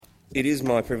It is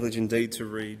my privilege indeed to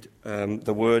read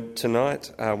the Word tonight.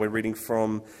 We're reading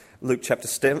from Luke chapter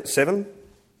 7.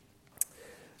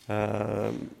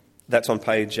 That's on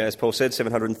page, as Paul said,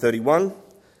 731,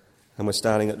 and we're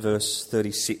starting at verse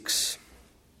 36.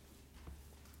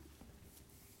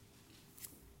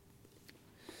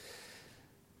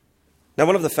 Now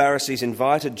one of the Pharisees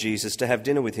invited Jesus to have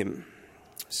dinner with him.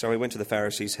 So he went to the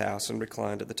Pharisee's house and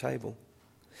reclined at the table.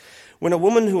 When a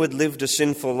woman who had lived a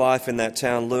sinful life in that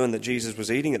town learned that Jesus was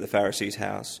eating at the Pharisee's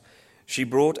house, she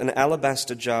brought an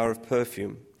alabaster jar of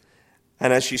perfume,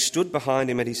 and as she stood behind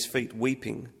him at his feet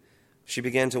weeping, she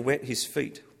began to wet his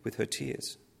feet with her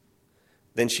tears.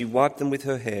 Then she wiped them with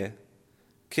her hair,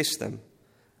 kissed them,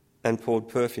 and poured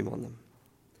perfume on them.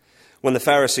 When the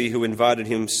Pharisee who invited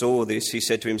him saw this, he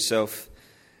said to himself,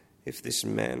 "If this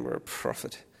man were a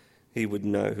prophet, he would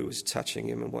know who is touching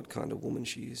him and what kind of woman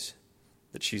she is,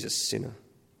 that she's a sinner."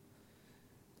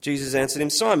 Jesus answered him,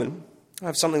 "Simon, I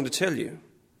have something to tell you."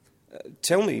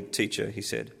 "Tell me, teacher," he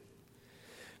said.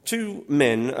 2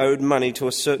 men owed money to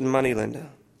a certain moneylender.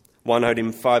 One owed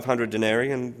him 500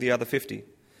 denarii and the other 50.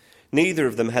 Neither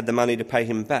of them had the money to pay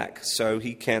him back, so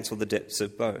he cancelled the debts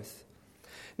of both.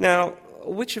 "Now,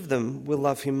 which of them will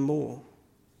love him more?"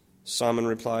 Simon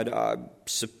replied, "I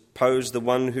suppose the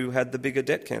one who had the bigger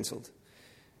debt cancelled."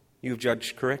 "You have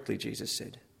judged correctly," Jesus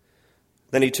said.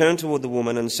 Then he turned toward the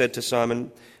woman and said to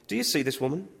Simon, "Do you see this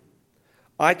woman?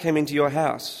 I came into your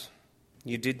house.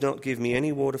 You did not give me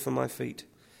any water for my feet,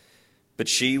 but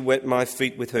she wet my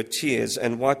feet with her tears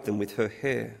and wiped them with her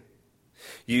hair.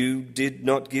 You did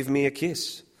not give me a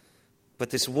kiss, but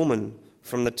this woman,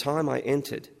 from the time I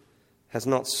entered, has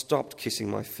not stopped kissing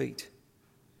my feet.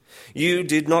 You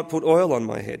did not put oil on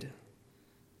my head,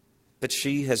 but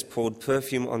she has poured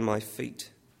perfume on my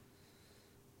feet.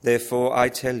 Therefore I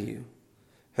tell you,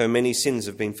 her many sins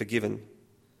have been forgiven,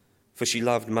 for she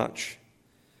loved much.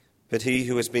 But he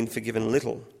who has been forgiven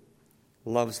little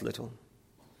loves little."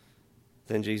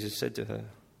 Then Jesus said to her,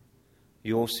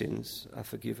 "Your sins are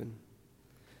forgiven."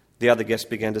 The other guests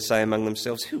began to say among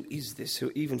themselves, "Who is this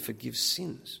who even forgives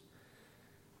sins?"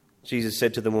 Jesus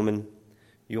said to the woman,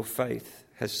 "Your faith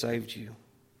has saved you.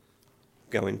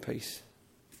 Go in peace."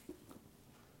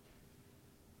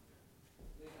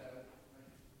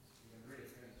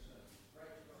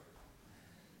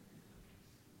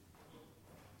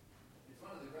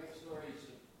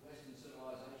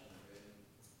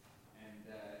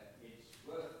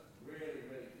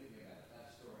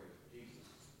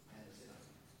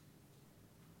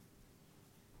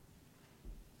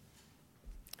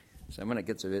 So when it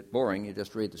gets a bit boring, you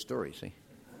just read the story, see?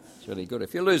 It's really good.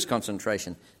 If you lose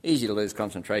concentration, easy to lose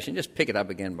concentration, just pick it up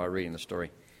again by reading the story.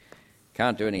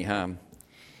 Can't do any harm.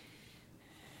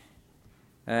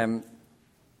 One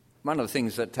of the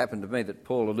things that happened to me that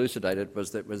Paul elucidated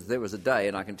was that there was a day,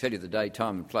 and I can tell you the day,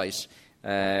 time and place,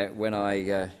 when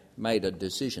I made a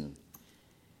decision.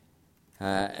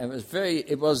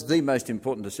 It was the most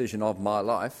important decision of my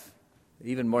life,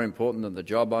 even more important than the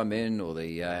job I'm in or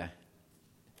the...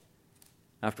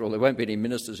 After all, there won't be any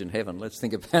ministers in heaven. Let's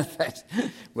think about that.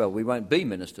 Well, we won't be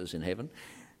ministers in heaven.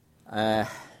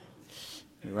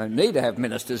 We won't need to have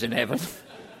ministers in heaven.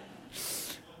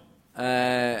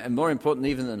 And more important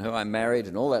even than who I married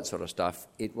and all that sort of stuff,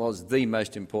 it was the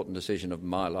most important decision of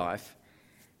my life.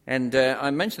 And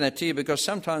I mention that to you because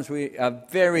sometimes we are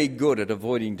very good at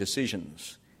avoiding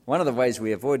decisions. One of the ways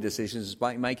we avoid decisions is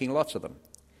by making lots of them.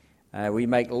 We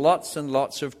make lots and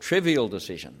lots of trivial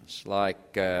decisions,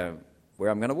 like... where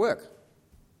I'm going to work.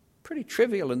 Pretty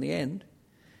trivial in the end.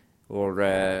 Or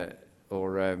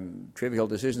trivial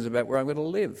decisions about where I'm going to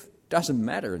live. Doesn't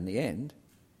matter in the end.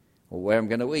 Or where I'm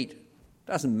going to eat.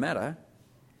 Doesn't matter.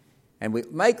 And we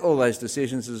make all those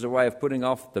decisions as a way of putting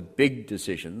off the big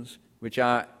decisions, which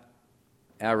are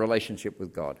our relationship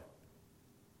with God.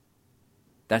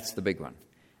 That's the big one.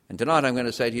 And tonight I'm going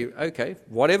to say to you, okay,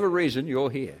 whatever reason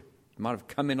you're here. You might have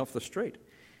come in off the street.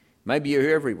 Maybe you're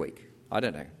here every week. I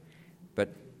don't know.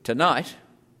 But tonight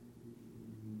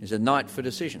is a night for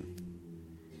decision.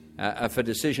 For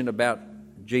decision about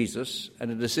Jesus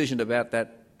and a decision about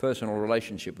that personal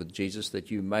relationship with Jesus that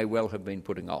you may well have been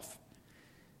putting off.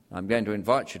 I'm going to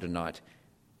invite you tonight,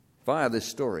 via this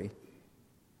story,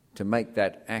 to make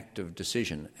that act of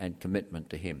decision and commitment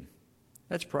to him.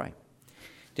 Let's pray.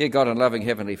 Dear God and loving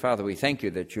Heavenly Father, we thank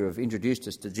you that you have introduced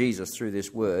us to Jesus through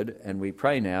this word, and we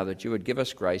pray now that you would give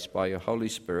us grace by your Holy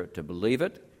Spirit to believe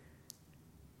it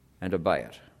and obey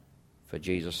it, for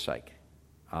Jesus' sake.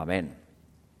 Amen.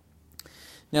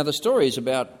 Now, the story is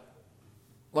about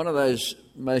one of those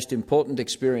most important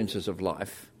experiences of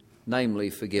life, namely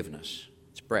forgiveness.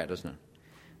 It's Brad, isn't it?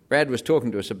 Brad was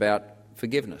talking to us about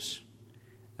forgiveness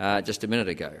just a minute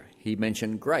ago. He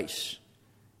mentioned grace,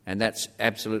 and that's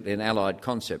absolutely an allied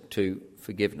concept to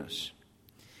forgiveness.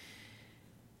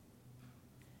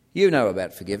 You know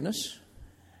about forgiveness,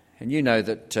 and you know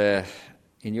that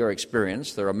in your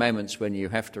experience there are moments when you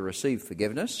have to receive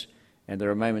forgiveness and there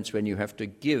are moments when you have to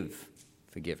give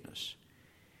forgiveness.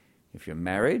 If you're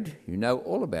married, you know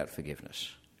all about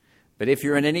forgiveness. But if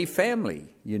you're in any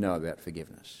family, you know about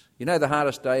forgiveness. You know the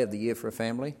hardest day of the year for a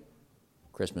family?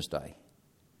 Christmas Day.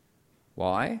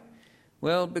 Why?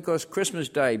 Well, because Christmas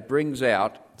Day brings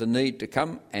out the need to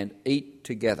come and eat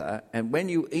together, and when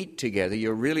you eat together,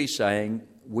 you're really saying,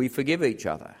 we forgive each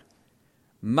other.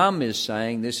 Mum is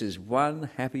saying this is one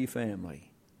happy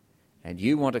family, and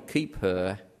you want to keep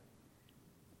her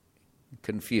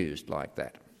confused like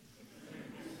that.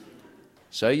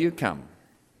 So you come,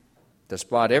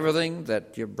 despite everything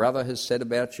that your brother has said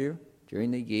about you during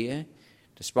the year,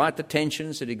 despite the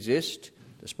tensions that exist,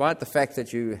 despite the fact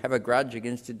that you have a grudge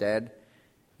against your dad,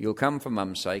 you'll come for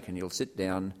Mum's sake and you'll sit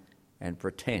down and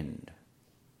pretend.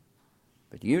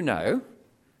 But you know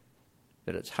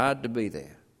that it's hard to be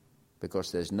there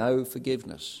because there's no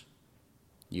forgiveness.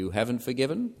 You haven't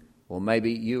forgiven, or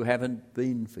maybe you haven't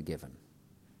been forgiven.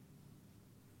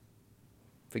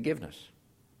 Forgiveness.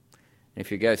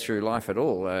 If you go through life at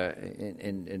all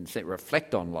and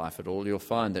reflect on life at all, you'll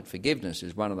find that forgiveness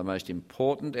is one of the most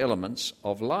important elements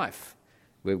of life.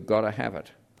 We've got to have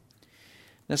it.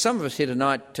 Now, some of us here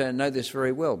tonight know this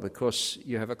very well because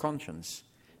you have a conscience,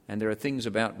 and there are things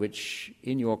about which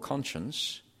in your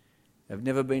conscience have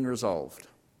never been resolved.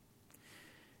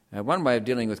 One way of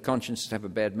dealing with conscience is to have a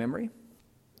bad memory.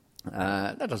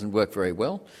 That doesn't work very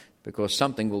well because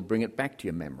something will bring it back to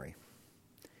your memory.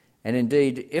 And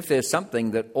indeed, if there's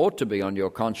something that ought to be on your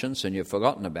conscience and you've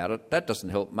forgotten about it, that doesn't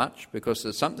help much because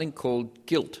there's something called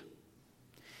guilt.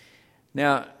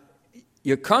 Now,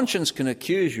 your conscience can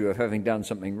accuse you of having done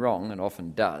something wrong, and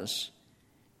often does,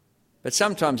 but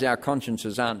sometimes our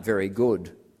consciences aren't very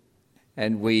good,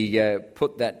 and we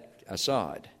put that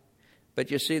aside. But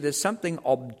you see, there's something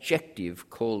objective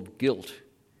called guilt.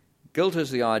 Guilt is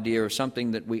the idea of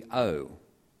something that we owe.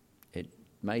 It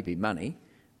may be money,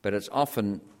 but it's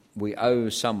often we owe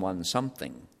someone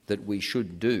something that we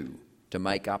should do to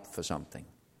make up for something.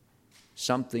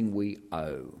 Something we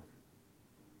owe.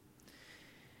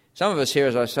 Some of us here,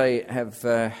 as I say,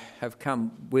 have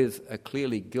come with a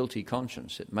clearly guilty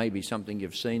conscience. It may be something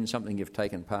you've seen, something you've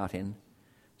taken part in,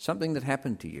 something that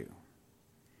happened to you.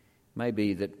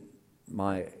 Maybe that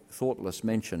my thoughtless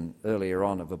mention earlier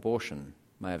on of abortion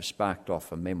may have sparked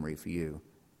off a memory for you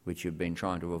which you've been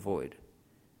trying to avoid.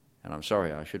 And I'm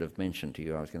sorry, I should have mentioned to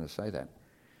you I was going to say that.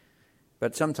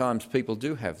 But sometimes people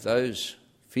do have those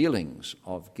feelings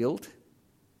of guilt.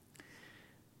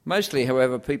 Mostly,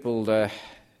 however, people are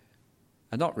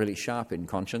not really sharp in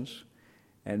conscience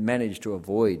and manage to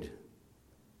avoid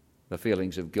the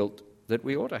feelings of guilt that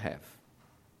we ought to have.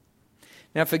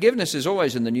 Now, forgiveness is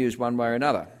always in the news one way or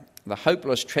another. The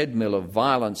hopeless treadmill of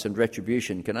violence and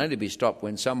retribution can only be stopped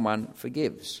when someone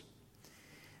forgives.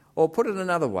 Or put it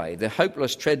another way, the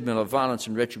hopeless treadmill of violence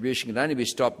and retribution can only be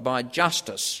stopped by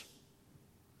justice.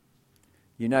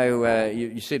 You know,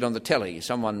 you see it on the telly.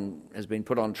 Someone has been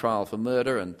put on trial for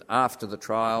murder, and after the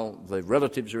trial, the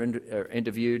relatives are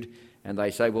interviewed, and they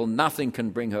say, well, nothing can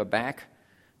bring her back,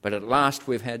 but at last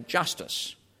we've had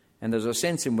justice. And there's a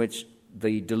sense in which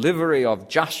the delivery of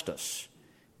justice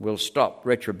will stop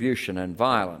retribution and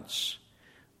violence.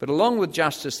 But along with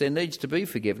justice, there needs to be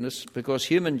forgiveness because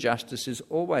human justice is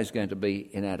always going to be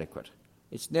inadequate.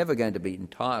 It's never going to be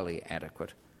entirely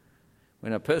adequate.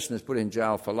 When a person is put in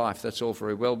jail for life, that's all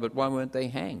very well, but why weren't they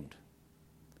hanged?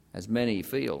 As many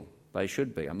feel they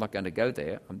should be. I'm not going to go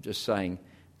there. I'm just saying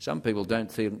some people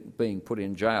don't think being put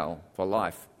in jail for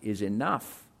life is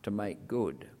enough to make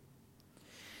good.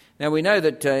 Now, we know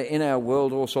that in our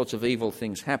world all sorts of evil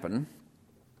things happen.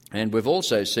 And we've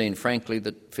also seen, frankly,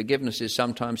 that forgiveness is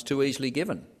sometimes too easily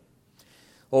given.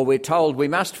 Or we're told we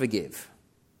must forgive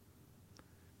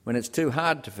when it's too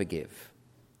hard to forgive.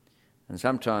 And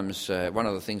sometimes one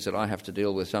of the things that I have to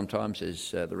deal with sometimes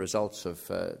is the results of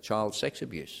child sex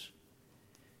abuse.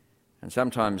 And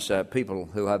sometimes people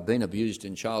who have been abused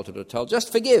in childhood are told,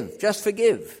 just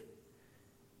forgive,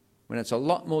 when it's a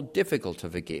lot more difficult to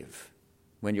forgive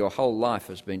when your whole life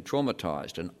has been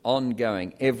traumatised and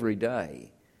ongoing every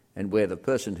day, and where the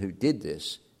person who did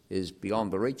this is beyond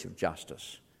the reach of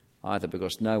justice, either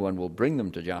because no one will bring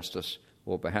them to justice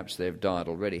or perhaps they've died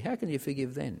already. How can you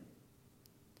forgive then?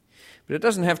 But it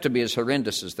doesn't have to be as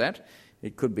horrendous as that.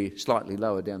 It could be slightly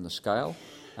lower down the scale.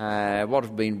 What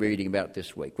have we been reading about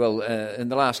this week? Well, in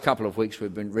the last couple of weeks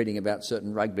we've been reading about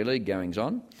certain rugby league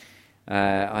goings-on.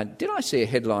 Did I see a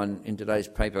headline in today's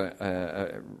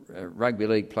paper, rugby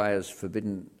league players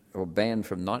forbidden or banned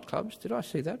from nightclubs? Did I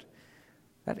see that?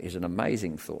 That is an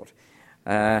amazing thought.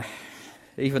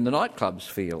 Even the nightclubs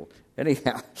feel.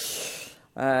 Anyhow,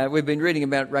 we've been reading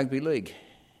about rugby league.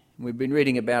 We've been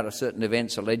reading about certain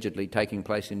events allegedly taking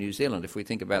place in New Zealand, if we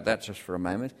think about that just for a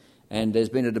moment. And there's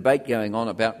been a debate going on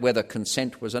about whether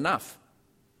consent was enough.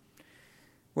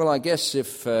 Well, I guess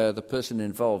if the person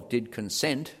involved did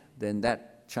consent, then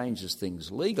that changes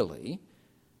things legally,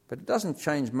 but it doesn't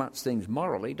change much things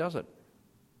morally, does it?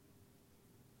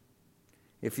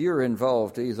 If you're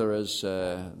involved either as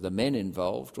the men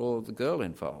involved or the girl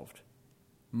involved,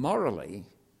 morally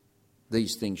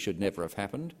these things should never have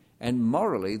happened, and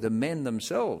morally the men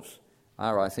themselves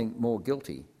are, I think, more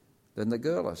guilty than the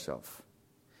girl herself.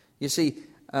 You see,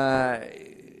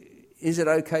 is it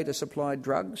okay to supply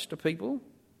drugs to people?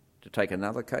 To take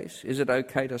another case, is it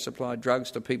okay to supply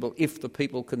drugs to people if the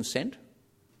people consent?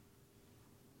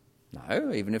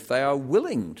 No, even if they are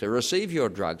willing to receive your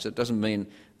drugs, it doesn't mean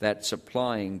that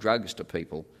supplying drugs to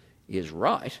people is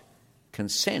right.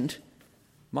 Consent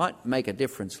might make a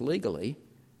difference legally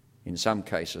in some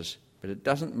cases, but it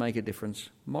doesn't make a difference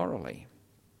morally.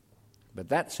 But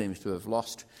that seems to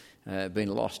have been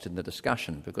lost in the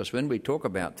discussion, because when we talk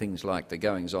about things like the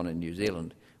goings-on in New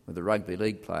Zealand with the rugby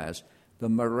league players, the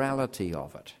morality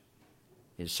of it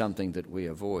is something that we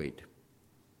avoid.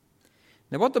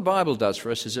 Now, what the Bible does for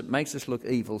us is it makes us look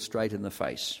evil straight in the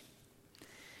face.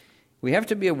 We have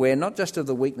to be aware not just of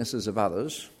the weaknesses of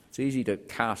others. It's easy to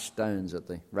cast stones at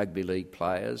the rugby league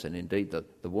players and indeed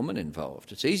the woman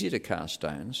involved. It's easy to cast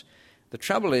stones. The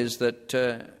trouble is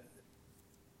that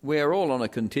we're all on a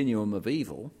continuum of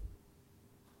evil.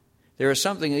 There is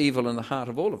something evil in the heart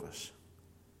of all of us,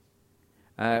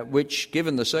 which,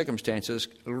 given the circumstances,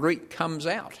 comes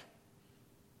out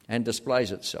and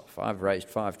displays itself. I've raised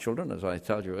 5 children, as I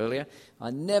told you earlier. I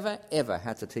never, ever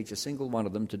had to teach a single one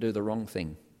of them to do the wrong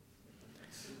thing.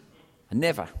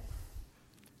 Never.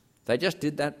 They just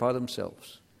did that by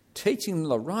themselves. Teaching them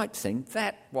the right thing,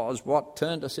 that was what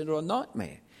turned us into a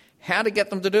nightmare. How to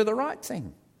get them to do the right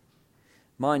thing.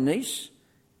 My niece,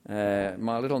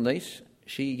 my little niece,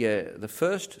 the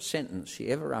first sentence she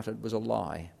ever uttered was a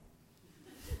lie.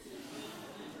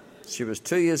 She was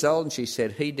 2 years old and she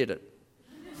said, "He did it."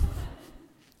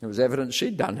 It was evident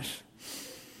she'd done it.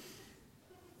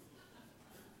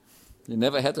 You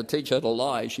never had to teach her to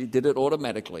lie. She did it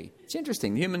automatically. It's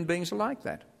interesting. Human beings are like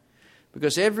that.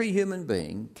 Because every human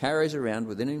being carries around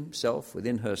within himself,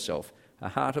 within herself, a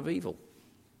heart of evil,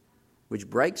 which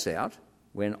breaks out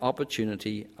when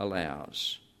opportunity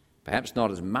allows. Perhaps not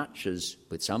as much as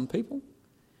with some people,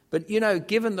 but,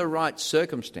 given the right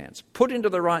circumstance, put into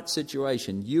the right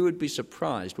situation, you would be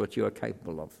surprised what you are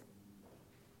capable of.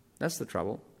 That's the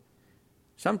trouble.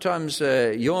 Sometimes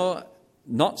you're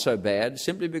not so bad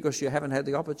simply because you haven't had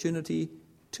the opportunity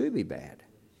to be bad.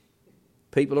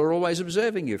 People are always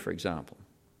observing you, for example.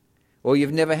 Or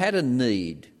you've never had a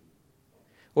need.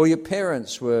 Or your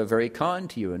parents were very kind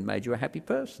to you and made you a happy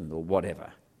person, or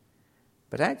whatever.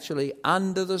 But actually,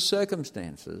 under the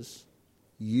circumstances,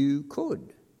 you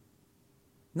could.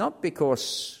 Not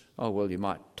because, you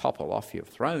might topple off your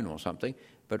throne or something,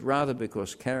 but rather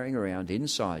because carrying around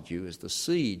inside you is the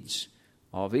seeds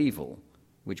of evil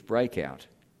which break out.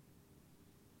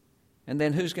 And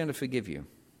then who's going to forgive you?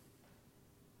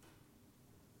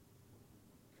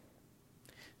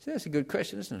 So that's a good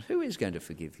question, isn't it? Who is going to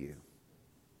forgive you?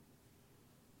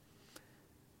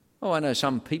 I know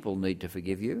some people need to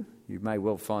forgive you. You may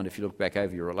well find, if you look back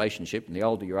over your relationship, and the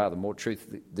older you are, the more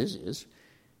truth this is,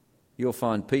 you'll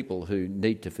find people who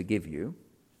need to forgive you.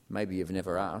 Maybe you've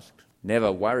never asked,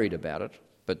 never worried about it,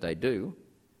 but they do.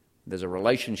 There's a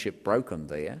relationship broken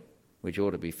there, which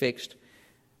ought to be fixed.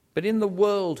 But in the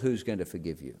world, who's going to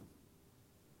forgive you?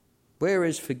 Where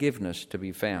is forgiveness to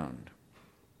be found?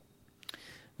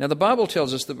 Now, the Bible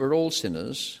tells us that we're all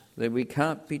sinners, that we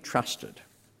can't be trusted.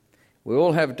 We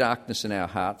all have darkness in our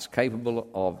hearts, capable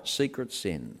of secret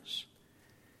sins.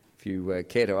 If you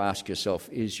care to ask yourself,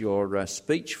 is your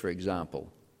speech, for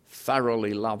example,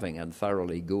 thoroughly loving and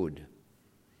thoroughly good?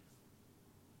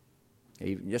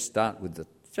 Just start with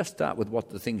what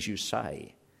the things you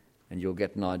say, and you'll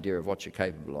get an idea of what you're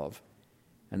capable of.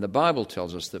 And the Bible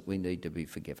tells us that we need to be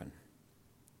forgiven.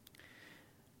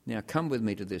 Now, come with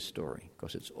me to this story,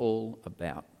 because it's all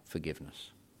about forgiveness.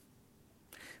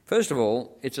 First of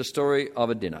all, it's a story of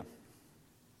a dinner.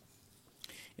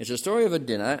 It's a story of a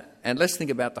dinner, and let's think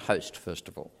about the host, first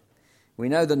of all. We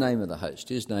know the name of the host.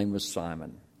 His name was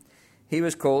Simon. he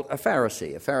was called a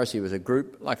Pharisee. A Pharisee was a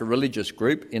group, like a religious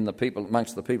group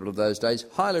amongst the people of those days,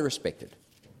 highly respected.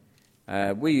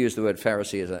 We use the word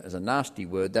Pharisee as a nasty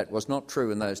word. That was not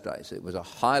true in those days. It was a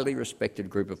highly respected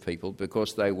group of people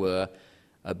because they were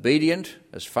obedient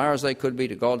as far as they could be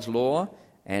to God's law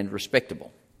and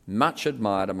respectable, much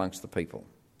admired amongst the people.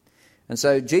 And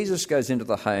so Jesus goes into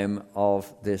the home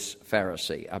of this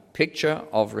Pharisee, a picture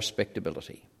of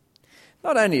respectability.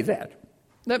 Not only that,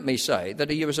 let me say that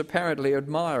he was apparently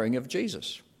admiring of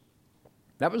Jesus.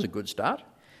 That was a good start.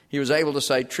 He was able to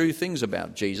say true things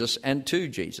about Jesus and to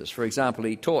Jesus. For example,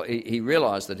 he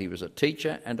realised that he was a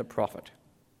teacher and a prophet.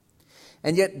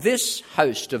 And yet this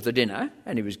host of the dinner,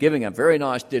 and he was giving a very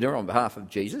nice dinner on behalf of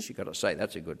Jesus, you've got to say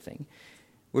that's a good thing,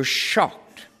 was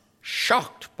shocked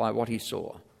by what he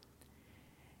saw.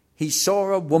 He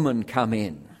saw a woman come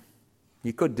in.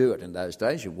 You could do it in those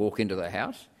days. You walk into the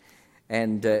house,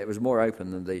 and it was more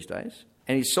open than these days.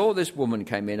 And he saw this woman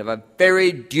came in of a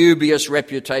very dubious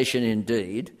reputation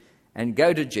indeed, and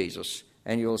go to Jesus,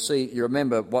 and you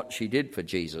remember what she did for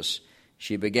Jesus.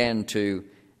 She began to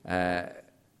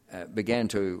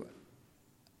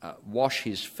wash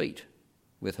his feet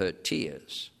with her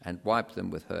tears and wipe them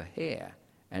with her hair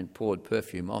and poured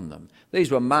perfume on them. These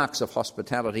were marks of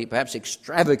hospitality, perhaps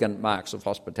extravagant marks of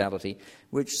hospitality,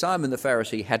 which Simon the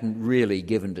Pharisee hadn't really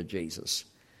given to Jesus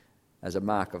as a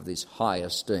mark of this high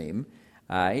esteem.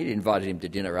 He'd invited him to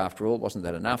dinner after all, wasn't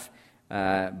that enough?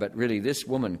 But really this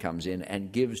woman comes in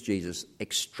and gives Jesus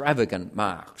extravagant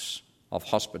marks of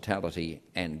hospitality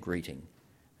and greeting.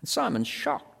 And Simon's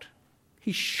shocked.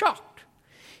 He's shocked.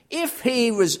 If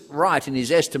he was right in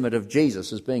his estimate of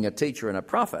Jesus as being a teacher and a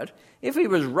prophet, if he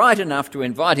was right enough to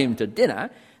invite him to dinner,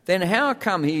 then how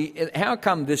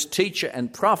come this teacher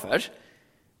and prophet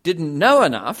didn't know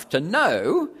enough to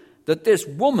know that this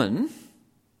woman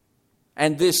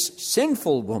and this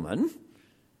sinful woman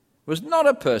was not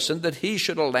a person that he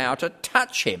should allow to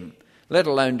touch him, let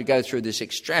alone to go through this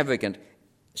extravagant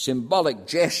symbolic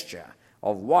gesture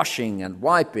of washing and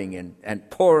wiping and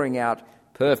pouring out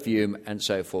perfume and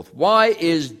so forth? Why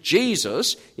is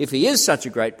Jesus, if he is such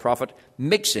a great prophet,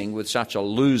 mixing with such a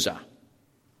loser?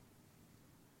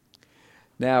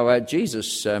 Now,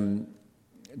 Jesus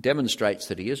demonstrates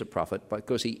that he is a prophet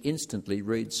because he instantly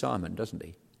reads Simon, doesn't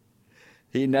he?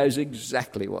 He knows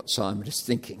exactly what Simon is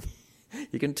thinking.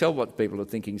 You can tell what people are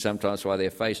thinking sometimes by their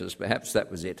faces. Perhaps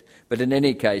that was it. But in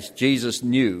any case, Jesus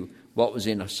knew what was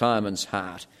in Simon's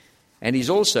heart. And he's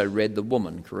also read the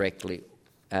woman correctly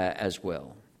as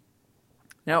well.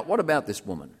 Now, what about this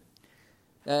woman?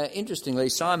 Interestingly,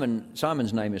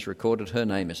 Simon's name is recorded. Her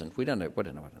name isn't. We don't know what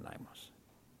her name was.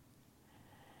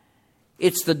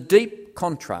 It's the deep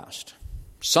contrast.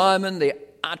 Simon, the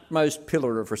utmost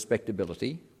pillar of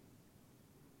respectability.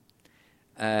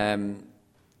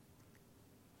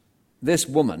 This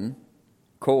woman,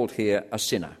 called here a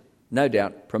sinner, no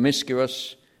doubt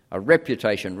promiscuous, a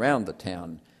reputation round the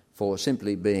town for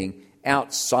simply being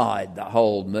outside the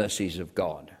whole mercies of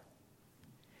God.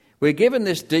 We're given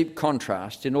this deep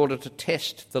contrast in order to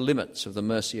test the limits of the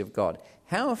mercy of God.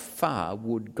 How far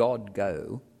would God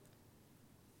go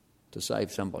to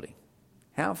save somebody?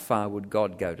 How far would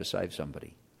God go to save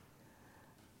somebody?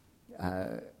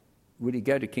 Would he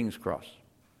go to King's Cross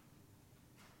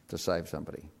to save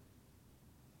somebody?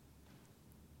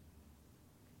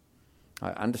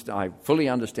 I fully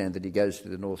understand that he goes to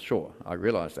the North Shore. I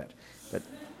realise that. But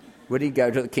would he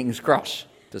go to the King's Cross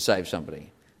to save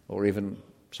somebody? Or even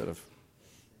sort of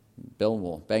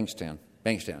Belmore, Bankstown.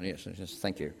 Bankstown, yes,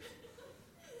 thank you.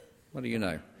 What do you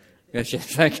know?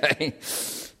 Yes, okay.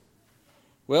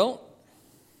 Well,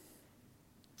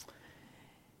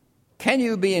 can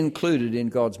you be included in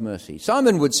God's mercy?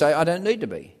 Simon would say, I don't need to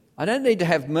be. I don't need to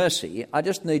have mercy. I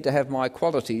just need to have my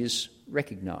qualities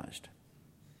recognised.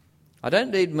 I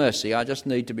don't need mercy. I just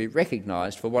need to be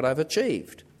recognised for what I've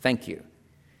achieved. Thank you.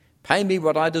 Pay me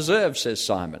what I deserve, says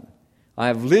Simon. I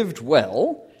have lived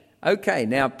well. Okay,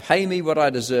 now pay me what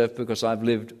I deserve because I've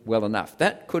lived well enough.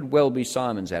 That could well be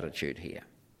Simon's attitude here.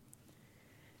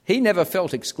 He never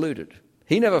felt excluded.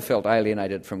 He never felt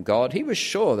alienated from God. He was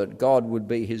sure that God would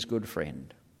be his good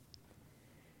friend.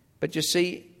 But you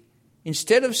see,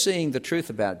 instead of seeing the truth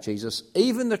about Jesus,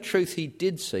 even the truth he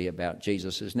did see about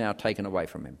Jesus is now taken away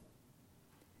from him.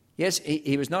 Yes,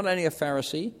 he was not only a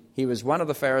Pharisee, he was one of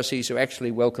the Pharisees who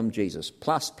actually welcomed Jesus.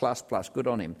 Plus, good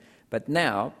on him. But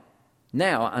now,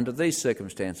 under these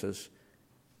circumstances,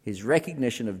 his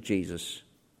recognition of Jesus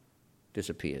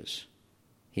disappears.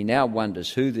 He now wonders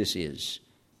who this is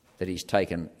that he's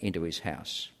taken into his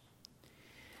house.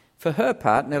 For her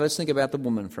part, now let's think about the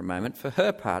woman for a moment. For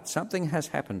her part, something has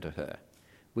happened to her.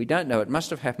 We don't know. It must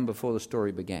have happened before the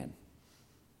story began.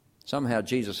 Somehow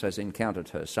Jesus has encountered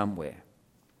her somewhere.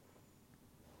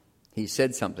 He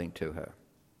said something to her.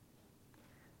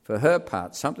 For her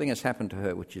part, something has happened to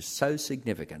her which is so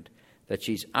significant that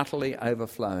she's utterly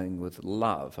overflowing with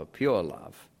love, a pure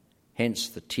love. Hence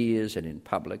the tears and in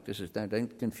public.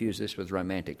 Don't confuse this with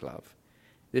romantic love.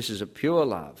 This is a pure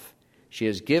love. She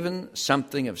has given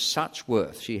something of such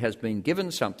worth. She has been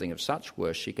given something of such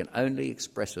worth she can only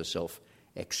express herself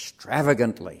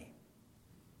extravagantly.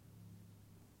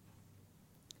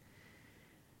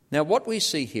 Now what we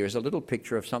see here is a little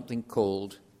picture of something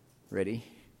called, ready?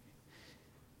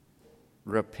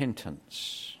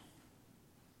 Repentance.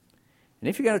 And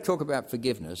if you're going to talk about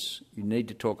forgiveness, you need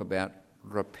to talk about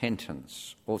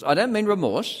repentance. Also, I don't mean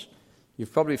remorse.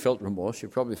 You've probably felt remorse.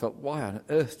 You've probably felt, why on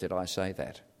earth did I say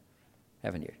that?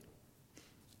 Haven't you?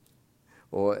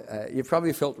 Or you've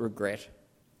probably felt regret.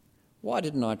 Why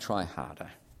didn't I try harder?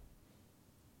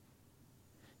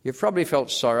 You've probably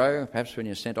felt sorrow, perhaps when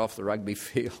you're sent off the rugby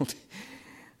field,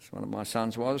 as one of my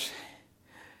sons was.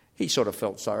 He sort of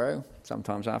felt sorrow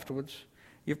sometimes afterwards.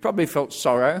 You've probably felt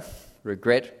sorrow,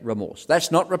 regret, remorse. That's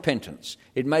not repentance.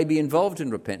 It may be involved in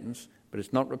repentance, but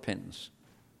it's not repentance.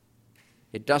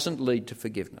 It doesn't lead to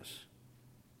forgiveness.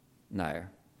 No,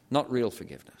 not real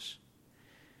forgiveness.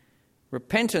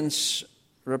 Repentance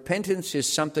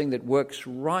is something that works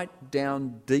right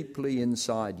down deeply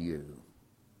inside you.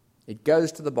 It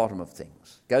goes to the bottom of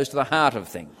things, goes to the heart of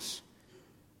things.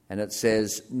 And it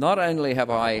says, not only have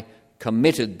I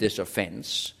committed this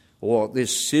offence or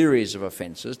this series of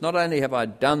offences, not only have I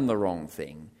done the wrong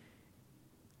thing,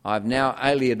 I've now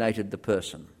alienated the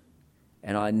person.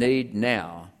 And I need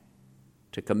now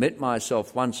to commit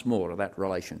myself once more to that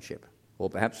relationship, or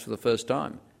perhaps for the first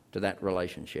time to that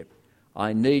relationship.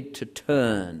 I need to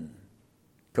turn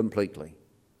completely.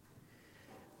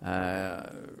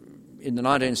 In the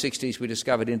 1960s, we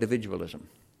discovered individualism.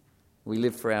 We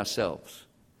live for ourselves.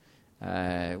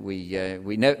 We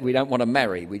don't want to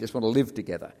marry. We just want to live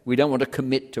together. We don't want to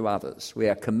commit to others. We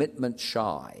are commitment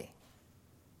shy.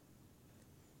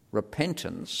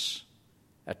 Repentance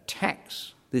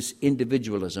attacks this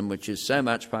individualism, which is so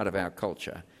much part of our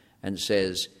culture, and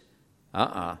says,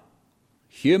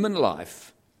 human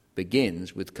life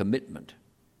begins with commitment.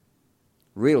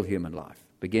 Real human life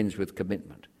begins with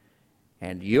commitment.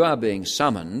 And you are being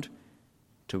summoned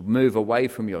to move away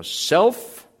from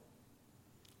yourself,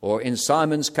 or in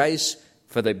Simon's case,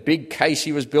 for the big case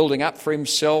he was building up for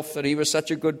himself, that he was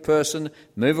such a good person,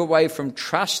 move away from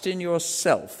trust in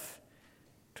yourself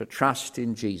to trust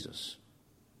in Jesus.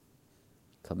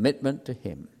 Commitment to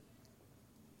him.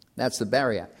 That's the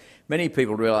barrier. Many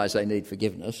people realise they need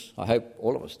forgiveness. I hope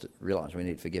all of us realise we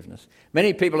need forgiveness.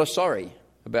 Many people are sorry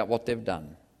about what they've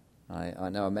done. I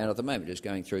know a man at the moment who's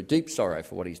going through deep sorrow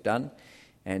for what he's done,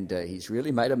 and he's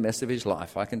really made a mess of his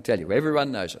life, I can tell you.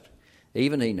 Everyone knows it.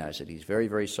 Even he knows it. He's very,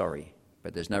 very sorry,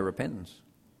 but there's no repentance.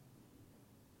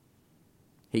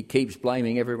 He keeps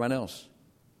blaming everyone else.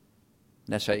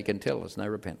 And that's how you can tell there's no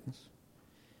repentance.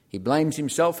 He blames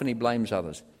himself and he blames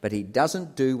others, but he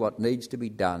doesn't do what needs to be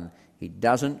done. He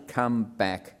doesn't come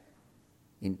back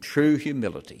in true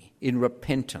humility, in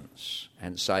repentance,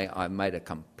 and say, I've made a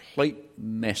complete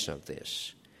mess of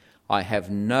this. I have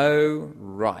no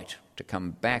right to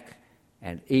come back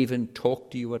and even talk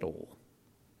to you at all.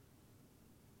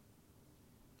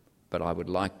 But I would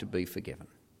like to be forgiven.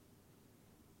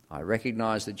 I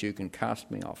recognise that you can cast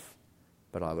me off,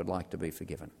 but I would like to be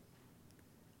forgiven.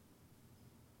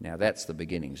 Now that's the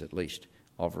beginnings, at least,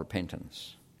 of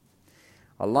repentance.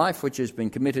 A life which has been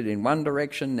committed in one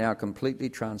direction, now completely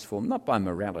transformed, not by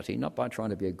morality, not by trying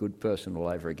to be a good person all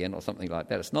over again or something like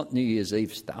that. It's not New Year's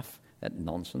Eve stuff, that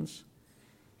nonsense.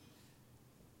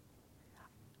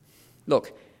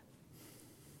 Look,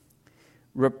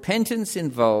 repentance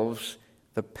involves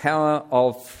the power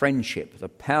of friendship, the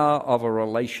power of a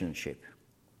relationship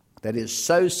that is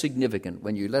so significant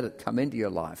when you let it come into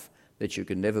your life that you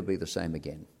can never be the same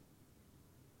again.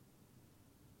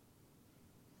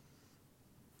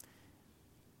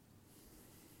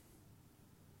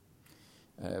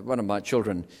 One of my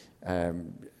children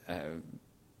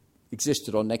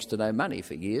existed on next to no money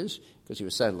for years because he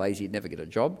was so lazy he'd never get a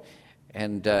job.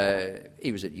 And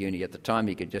he was at uni at the time.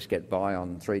 He could just get by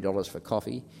on $3 for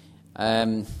coffee.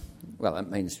 Well, that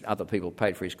means other people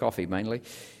paid for his coffee mainly.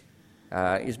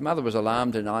 His mother was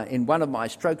alarmed, and in one of my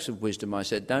strokes of wisdom, I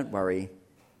said, don't worry,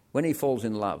 when he falls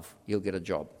in love, he'll get a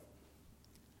job.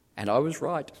 And I was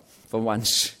right for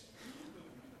once.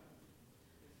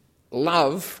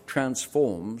 Love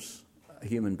transforms a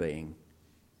human being.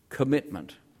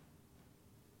 Commitment.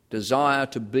 Desire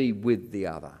to be with the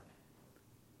other.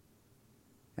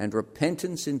 And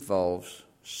repentance involves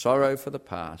sorrow for the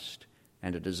past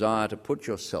and a desire to put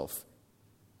yourself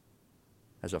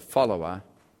as a follower,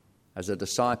 as a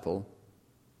disciple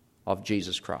of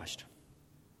Jesus Christ.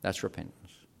 That's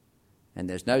repentance. And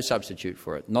there's no substitute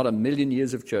for it. Not 1,000,000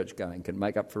 years of church going can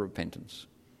make up for repentance.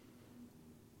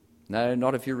 No,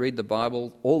 not if you read the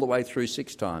Bible all the way through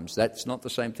 6 times. That's not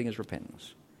the same thing as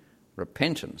repentance.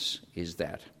 Repentance is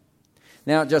that.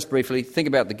 Now, just briefly, think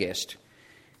about the guest.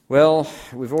 Well,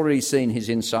 we've already seen his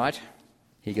insight.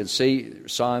 He could see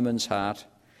Simon's heart.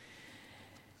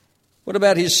 What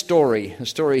about his story? The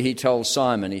story he told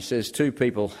Simon. He says 2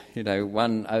 people,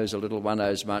 one owes a little, one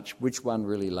owes much. Which one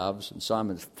really loves? And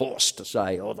Simon's forced to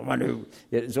say, the one who...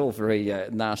 It's all very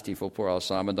nasty for poor old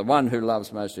Simon. The one who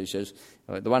loves most, he says,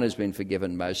 the one who's been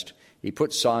forgiven most. He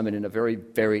puts Simon in a very,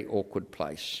 very awkward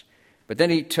place. But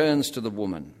then he turns to the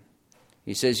woman.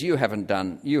 He says, you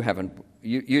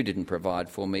didn't provide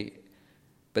for me.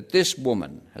 But this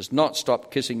woman has not stopped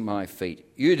kissing my feet.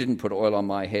 You didn't put oil on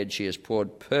my head. She has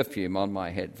poured perfume on my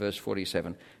head. Verse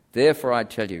 47. Therefore I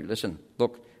tell you, listen,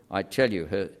 look, I tell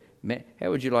you,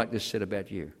 how would you like this said about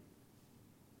you?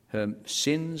 Her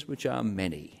sins, which are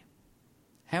many.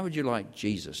 How would you like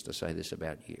Jesus to say this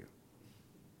about you?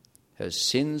 Her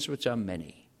sins, which are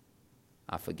many,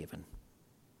 are forgiven.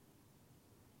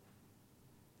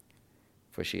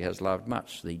 For she has loved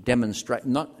much.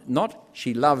 Not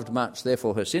she loved much,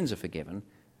 therefore her sins are forgiven,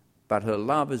 but her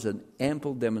love is an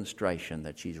ample demonstration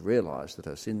that she's realised that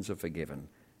her sins are forgiven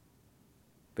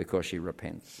because she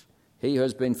repents. He who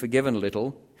has been forgiven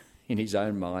little, in his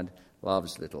own mind,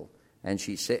 loves little. And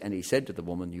he said to the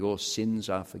woman, your sins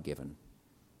are forgiven.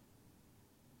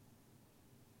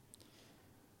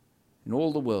 In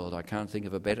all the world, I can't think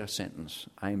of a better sentence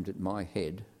aimed at my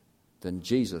head than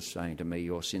Jesus saying to me,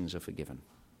 your sins are forgiven.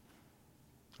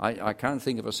 I can't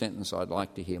think of a sentence I'd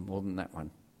like to hear more than that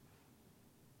one.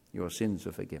 Your sins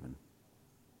are forgiven.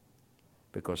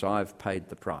 Because I've paid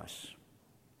the price.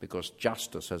 Because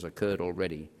justice has occurred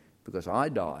already. Because I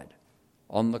died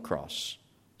on the cross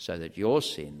so that your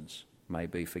sins may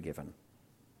be forgiven.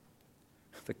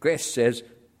 The guest says,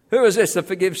 who is this that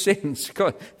forgives sins?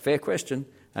 God, fair question.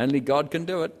 Only God can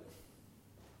do it.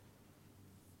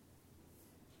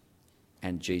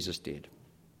 And Jesus did.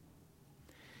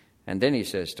 And then he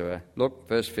says to her, look,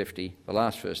 verse 50, the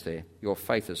last verse there, your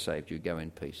faith has saved you, go in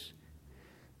peace.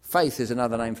 Faith is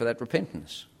another name for that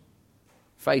repentance.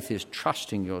 Faith is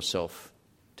trusting yourself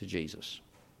to Jesus.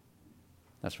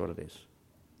 That's what it is.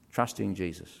 Trusting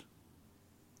Jesus.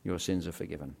 Your sins are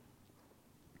forgiven.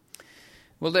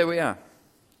 Well, there we are.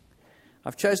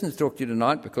 I've chosen to talk to you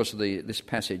tonight because of this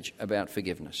passage about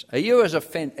forgiveness. Are you as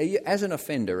an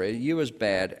offender, are you as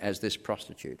bad as this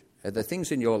prostitute? Are the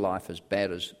things in your life as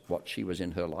bad as what she was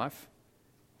in her life?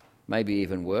 Maybe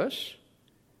even worse?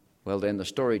 Well, then the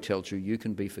story tells you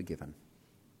can be forgiven.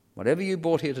 Whatever you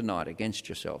brought here tonight against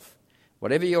yourself,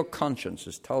 whatever your conscience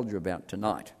has told you about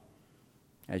tonight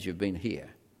as you've been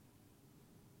here,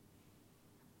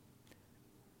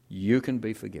 you can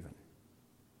be forgiven.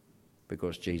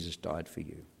 Because Jesus died for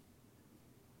you.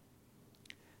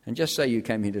 And just say you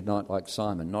came here tonight like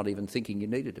Simon, not even thinking you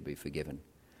needed to be forgiven.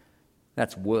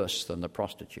 That's worse than the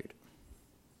prostitute.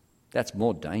 That's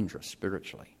more dangerous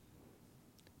spiritually.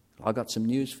 I've got some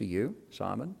news for you,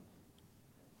 Simon.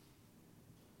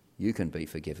 You can be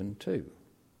forgiven too.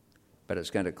 But it's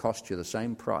going to cost you the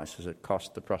same price as it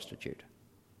cost the prostitute.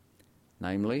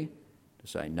 Namely, to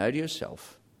say no to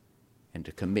yourself and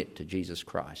to commit to Jesus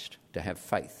Christ, to have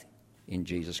faith in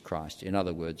Jesus Christ. In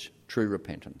other words, true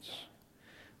repentance.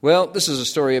 Well, this is a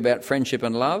story about friendship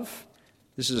and love.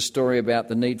 This is a story about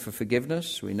the need for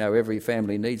forgiveness. We know every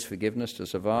family needs forgiveness to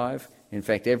survive. In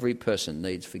fact, every person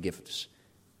needs forgiveness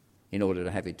in order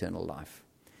to have eternal life.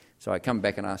 So I come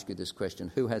back and ask you this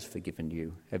question. Who has forgiven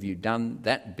you? Have you done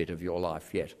that bit of your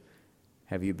life yet?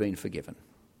 Have you been forgiven?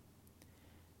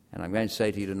 And I'm going to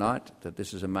say to you tonight that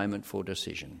this is a moment for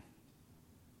decision.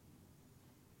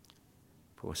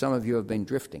 For some of you have been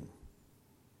drifting.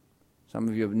 Some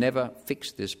of you have never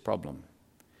fixed this problem.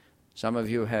 Some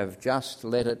of you have just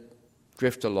let it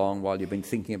drift along while you've been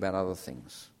thinking about other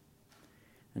things.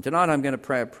 And tonight I'm going to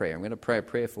pray a prayer. I'm going to pray a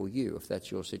prayer for you, if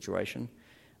that's your situation.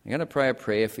 I'm going to pray a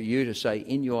prayer for you to say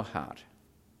in your heart,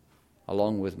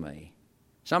 along with me.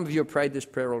 Some of you have prayed this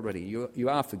prayer already. You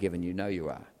are forgiven. You know you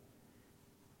are.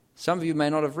 Some of you may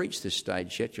not have reached this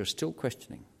stage yet. You're still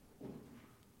questioning.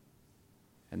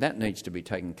 And that needs to be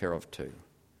taken care of too.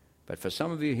 But for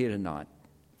some of you here tonight,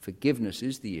 forgiveness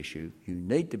is the issue. You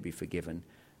need to be forgiven.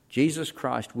 Jesus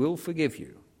Christ will forgive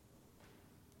you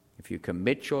if you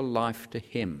commit your life to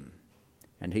him.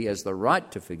 And he has the right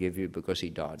to forgive you because he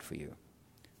died for you.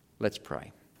 Let's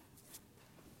pray.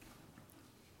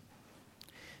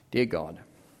 Dear God,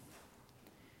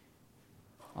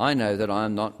 I know that I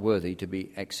am not worthy to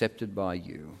be accepted by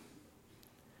you.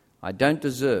 I don't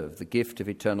deserve the gift of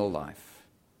eternal life.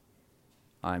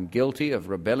 I am guilty of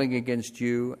rebelling against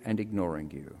you and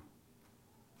ignoring you.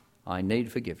 I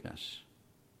need forgiveness.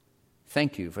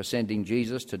 Thank you for sending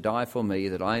Jesus to die for me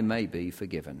that I may be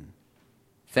forgiven.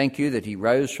 Thank you that he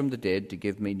rose from the dead to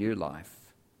give me new life.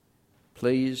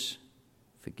 Please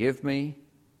forgive me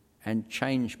and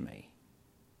change me,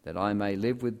 that I may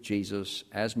live with Jesus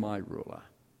as my ruler.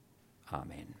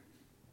 Amen.